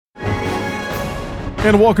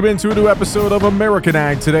And welcome into a new episode of American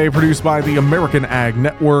Ag Today, produced by the American Ag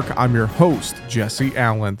Network. I'm your host, Jesse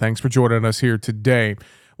Allen. Thanks for joining us here today.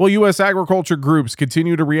 Well, U.S. agriculture groups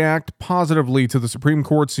continue to react positively to the Supreme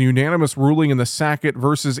Court's unanimous ruling in the Sackett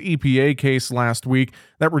versus EPA case last week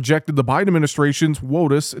that rejected the Biden administration's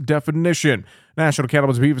WOTUS definition. National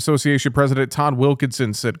Cattlemen's Beef Association President Todd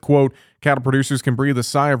Wilkinson said, quote, "Cattle producers can breathe a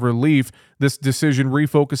sigh of relief. This decision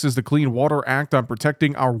refocuses the Clean Water Act on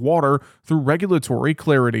protecting our water through regulatory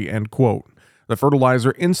clarity," end quote. The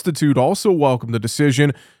Fertilizer Institute also welcomed the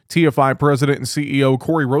decision. TFI President and CEO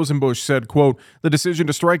Corey Rosenbusch said, quote, "The decision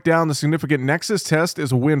to strike down the significant nexus test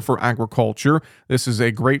is a win for agriculture. This is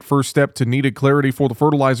a great first step to needed clarity for the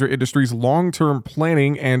fertilizer industry's long-term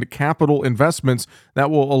planning and capital investments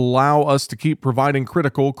that will allow us to keep providing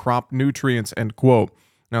critical crop nutrients," end quote.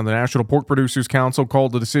 Now, the National Pork Producers Council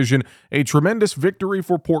called the decision a tremendous victory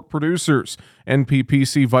for pork producers.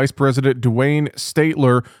 NPPC Vice President Dwayne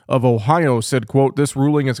Statler of Ohio said, quote, "This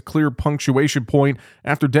ruling is a clear punctuation point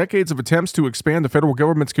after decades of attempts to expand the federal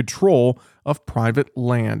government's control of private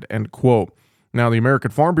land," end quote. Now, the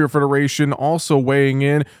American Farm Bureau Federation also weighing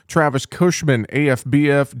in. Travis Cushman,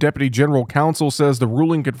 AFBF Deputy General Counsel, says the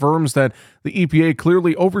ruling confirms that the EPA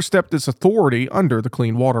clearly overstepped its authority under the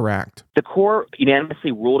Clean Water Act. The court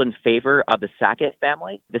unanimously ruled in favor of the Sackett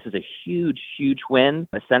family. This is a huge, huge win.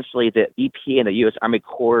 Essentially, the EPA and the U.S. Army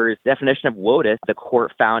Corps' definition of WOTUS, the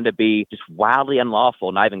court found to be just wildly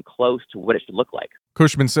unlawful, not even close to what it should look like.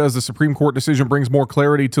 Cushman says the Supreme Court decision brings more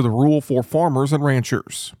clarity to the rule for farmers and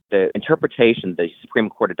ranchers. The interpretation the Supreme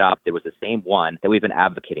Court adopted was the same one that we've been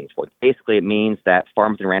advocating for. Basically, it means that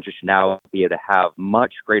farmers and ranchers should now be able to have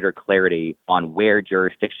much greater clarity on where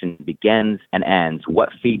jurisdiction begins and ends,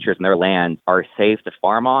 what features in their land are safe to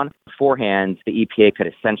farm on. Beforehand, the EPA could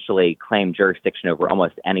essentially claim jurisdiction over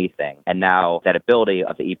almost anything. And now that ability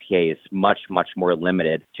of the EPA is much, much more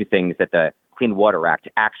limited to things that the Clean Water Act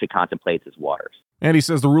actually contemplates as waters. And he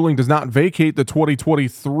says the ruling does not vacate the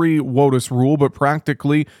 2023 WOTUS rule, but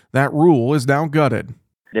practically that rule is now gutted.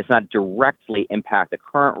 It does not directly impact the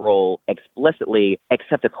current rule explicitly,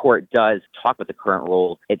 except the court does talk about the current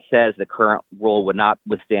rule. It says the current rule would not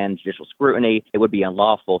withstand judicial scrutiny. It would be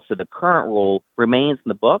unlawful. So the current rule remains in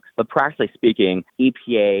the books, but practically speaking,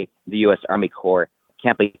 EPA, the U.S. Army Corps,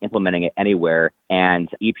 can't be implementing it anywhere, and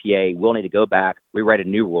EPA will need to go back, rewrite a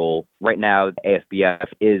new rule. Right now, the AFBF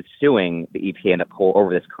is suing the EPA and the Corps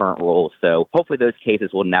over this current rule, so hopefully those cases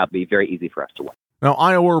will now be very easy for us to win. Now,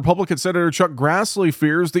 Iowa Republican Senator Chuck Grassley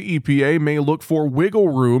fears the EPA may look for wiggle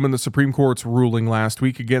room in the Supreme Court's ruling last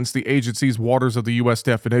week against the agency's Waters of the U.S.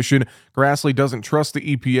 definition. Grassley doesn't trust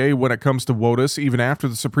the EPA when it comes to WOTUS, even after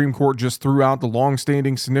the Supreme Court just threw out the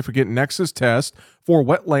long-standing significant nexus test for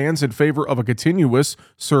wetlands in favor of a continuous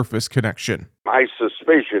surface connection. My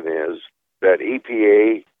suspicion is that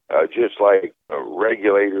EPA, just like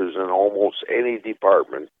regulators in almost any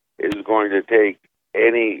department, is going to take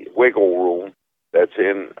any wiggle room that's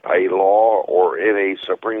in a law or in a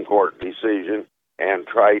Supreme Court decision and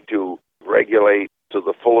try to regulate to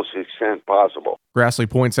the fullest extent possible. Grassley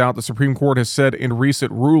points out the Supreme Court has said in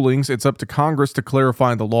recent rulings it's up to Congress to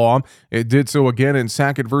clarify the law. It did so again in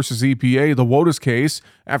Sackett versus EPA, the WOTUS case,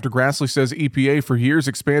 after Grassley says EPA for years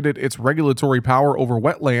expanded its regulatory power over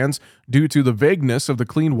wetlands due to the vagueness of the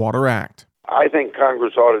Clean Water Act. I think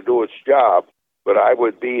Congress ought to do its job, but I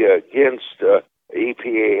would be against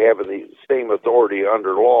EPA having the same authority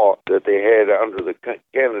under law that they had under the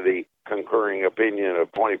Kennedy concurring opinion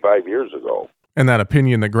of 25 years ago. And that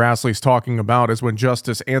opinion that Grassley's talking about is when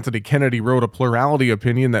Justice Anthony Kennedy wrote a plurality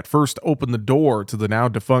opinion that first opened the door to the now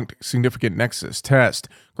defunct significant nexus test.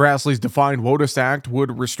 Grassley's defined WOTUS Act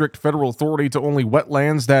would restrict federal authority to only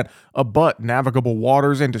wetlands that abut navigable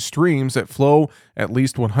waters and to streams that flow at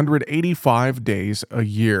least 185 days a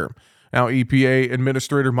year. Now, EPA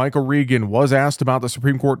Administrator Michael Regan was asked about the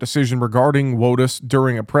Supreme Court decision regarding WOTUS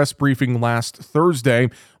during a press briefing last Thursday.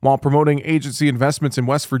 While promoting agency investments in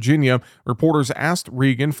West Virginia, reporters asked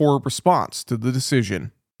Regan for a response to the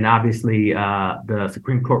decision. And obviously, the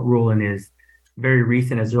Supreme Court ruling is very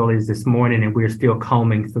recent, as early as this morning, and we're still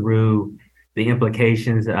combing through the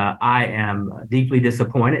implications. I am deeply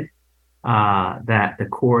disappointed that the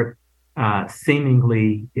court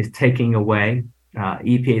seemingly is taking away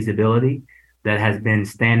EPA's ability that has been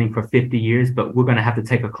standing for 50 years, but we're going to have to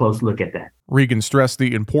take a close look at that. Regan stressed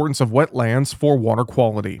the importance of wetlands for water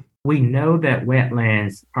quality. We know that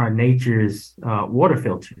wetlands are nature's water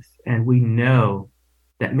filters, and we know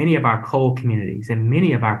that many of our coal communities and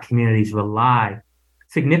many of our communities rely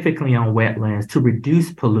significantly on wetlands to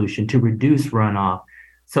reduce pollution, to reduce runoff,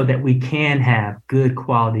 so that we can have good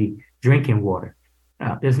quality drinking water.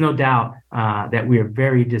 There's no doubt that we are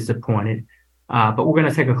very disappointed, but we're going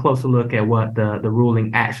to take a closer look at what the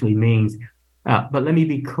ruling actually means. But let me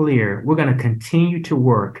be clear, we're going to continue to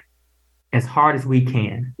work as hard as we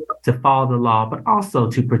can to follow the law, but also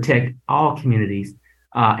to protect all communities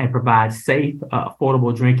and provide safe,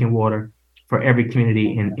 affordable drinking water for every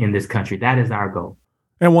community in this country. That is our goal.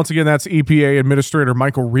 And once again, that's EPA Administrator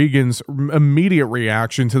Michael Regan's immediate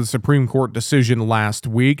reaction to the Supreme Court decision last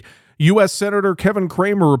week. U.S. Senator Kevin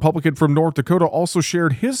Cramer, Republican from North Dakota, also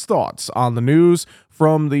shared his thoughts on the news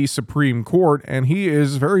from the Supreme Court, and he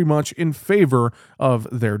is very much in favor of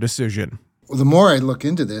their decision. Well, the more I look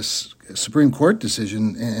into this Supreme Court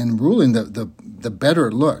decision and ruling, the better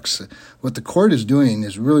it looks. What the court is doing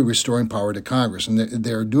is really restoring power to Congress, and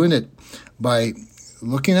they're doing it by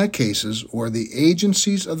looking at cases where the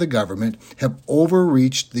agencies of the government have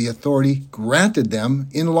overreached the authority granted them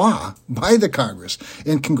in law by the Congress,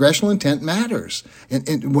 and congressional intent matters.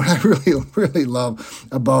 And what I really love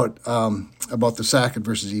about the Sackett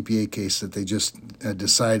versus EPA case that they just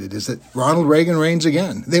decided is that Ronald Reagan reigns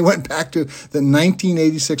again. They went back to the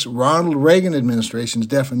 1986 Ronald Reagan administration's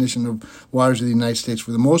definition of waters of the United States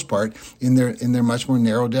for the most part in their much more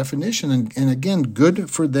narrow definition. And again, good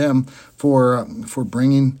for them for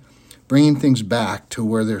bringing things back to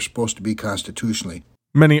where they're supposed to be constitutionally.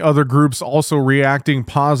 Many other groups also reacting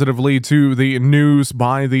positively to the news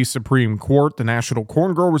by the Supreme Court. The National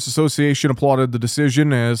Corn Growers Association applauded the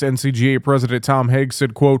decision as NCGA President Tom Hague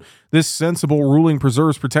said, quote, "This sensible ruling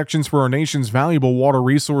preserves protections for our nation's valuable water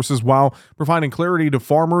resources while providing clarity to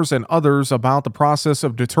farmers and others about the process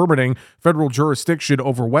of determining federal jurisdiction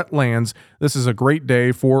over wetlands. This is a great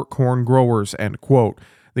day for corn growers," end quote.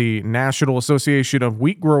 The National Association of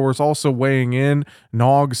Wheat Growers also weighing in.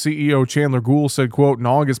 NAWG CEO Chandler Gould said, quote,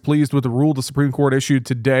 "NAWG is pleased with the rule the Supreme Court issued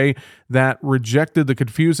today that rejected the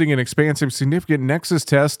confusing and expansive significant nexus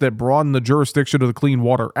test that broadened the jurisdiction of the Clean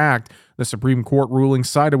Water Act. The Supreme Court ruling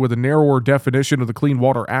sided with a narrower definition of the Clean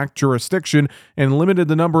Water Act jurisdiction and limited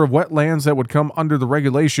the number of wetlands that would come under the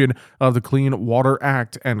regulation of the Clean Water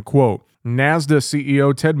Act," end quote. NASDA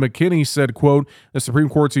CEO Ted McKinney said, quote, "The Supreme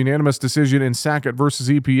Court's unanimous decision in Sackett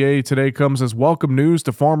versus EPA today comes as welcome news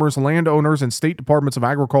to farmers, landowners, and state departments of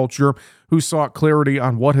agriculture who sought clarity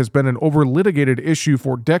on what has been an over-litigated issue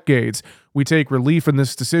for decades. We take relief in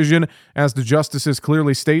this decision. As the justices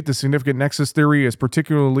clearly state, the significant nexus theory is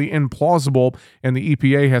particularly implausible, and the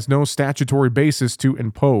EPA has no statutory basis to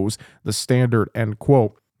impose the standard," end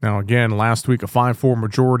quote. Now, again, last week, a 5-4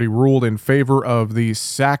 majority ruled in favor of the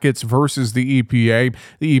Sacketts versus the EPA.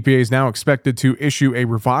 The EPA is now expected to issue a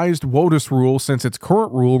revised WOTUS rule since its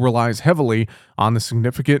current rule relies heavily on the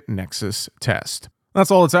significant nexus test. That's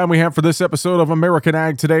all the time we have for this episode of American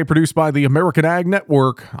Ag Today, produced by the American Ag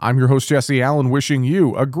Network. I'm your host, Jesse Allen, wishing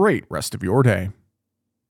you a great rest of your day.